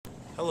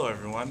Hello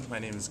everyone, my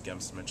name is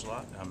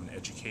Michelot. I'm an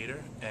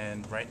educator,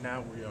 and right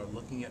now we are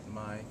looking at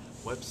my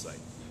website.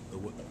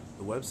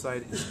 The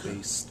website is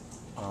based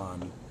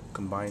on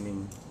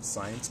combining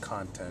science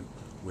content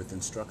with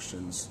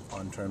instructions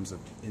in terms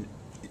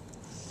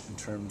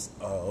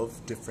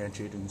of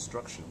differentiated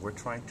instruction. We're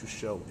trying to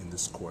show in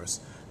this course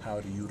how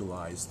to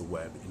utilize the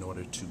web in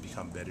order to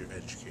become better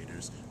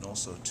educators, and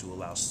also to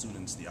allow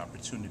students the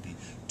opportunity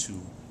to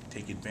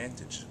take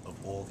advantage of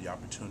all the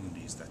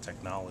opportunities that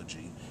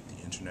technology,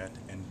 the internet,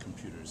 and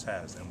computers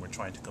has. And we're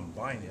trying to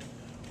combine it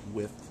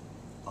with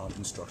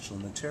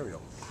instructional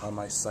material. On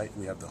my site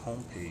we have the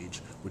home page,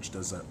 which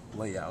does a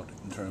layout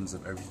in terms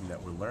of everything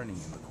that we're learning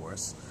in the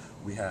course.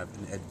 We have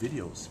an Ed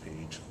Videos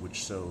page, which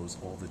shows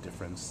all the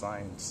different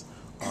science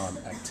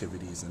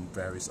activities and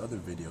various other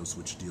videos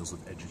which deals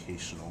with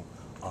educational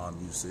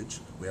usage.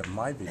 We have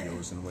my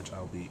videos, in which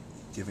I'll be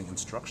giving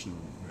instruction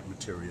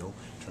material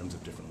in terms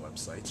of different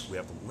websites. We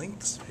have a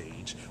links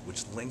page,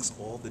 which links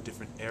all the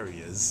different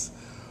areas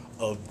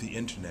of the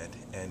internet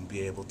and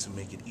be able to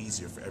make it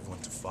easier for everyone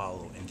to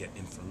follow and get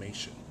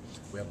information.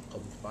 We have a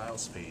public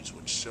files page,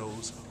 which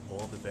shows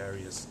all the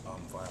various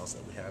files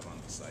that we have on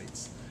the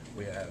sites.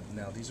 We have,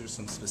 now these are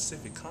some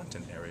specific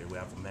content area. We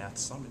have a Math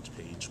Summit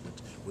page,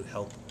 which would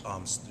help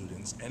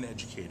students and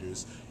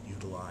educators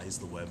utilize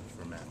the web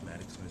for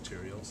mathematics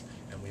materials.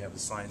 And we have a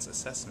science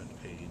assessment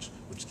page,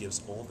 which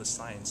gives all the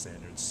science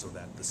standards so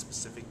that the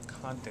specific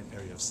content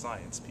area of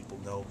science, people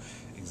know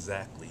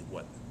exactly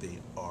what they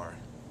are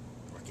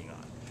working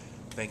on.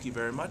 Thank you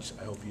very much.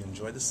 I hope you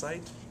enjoy the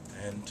site,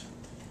 and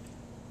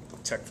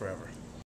tech forever.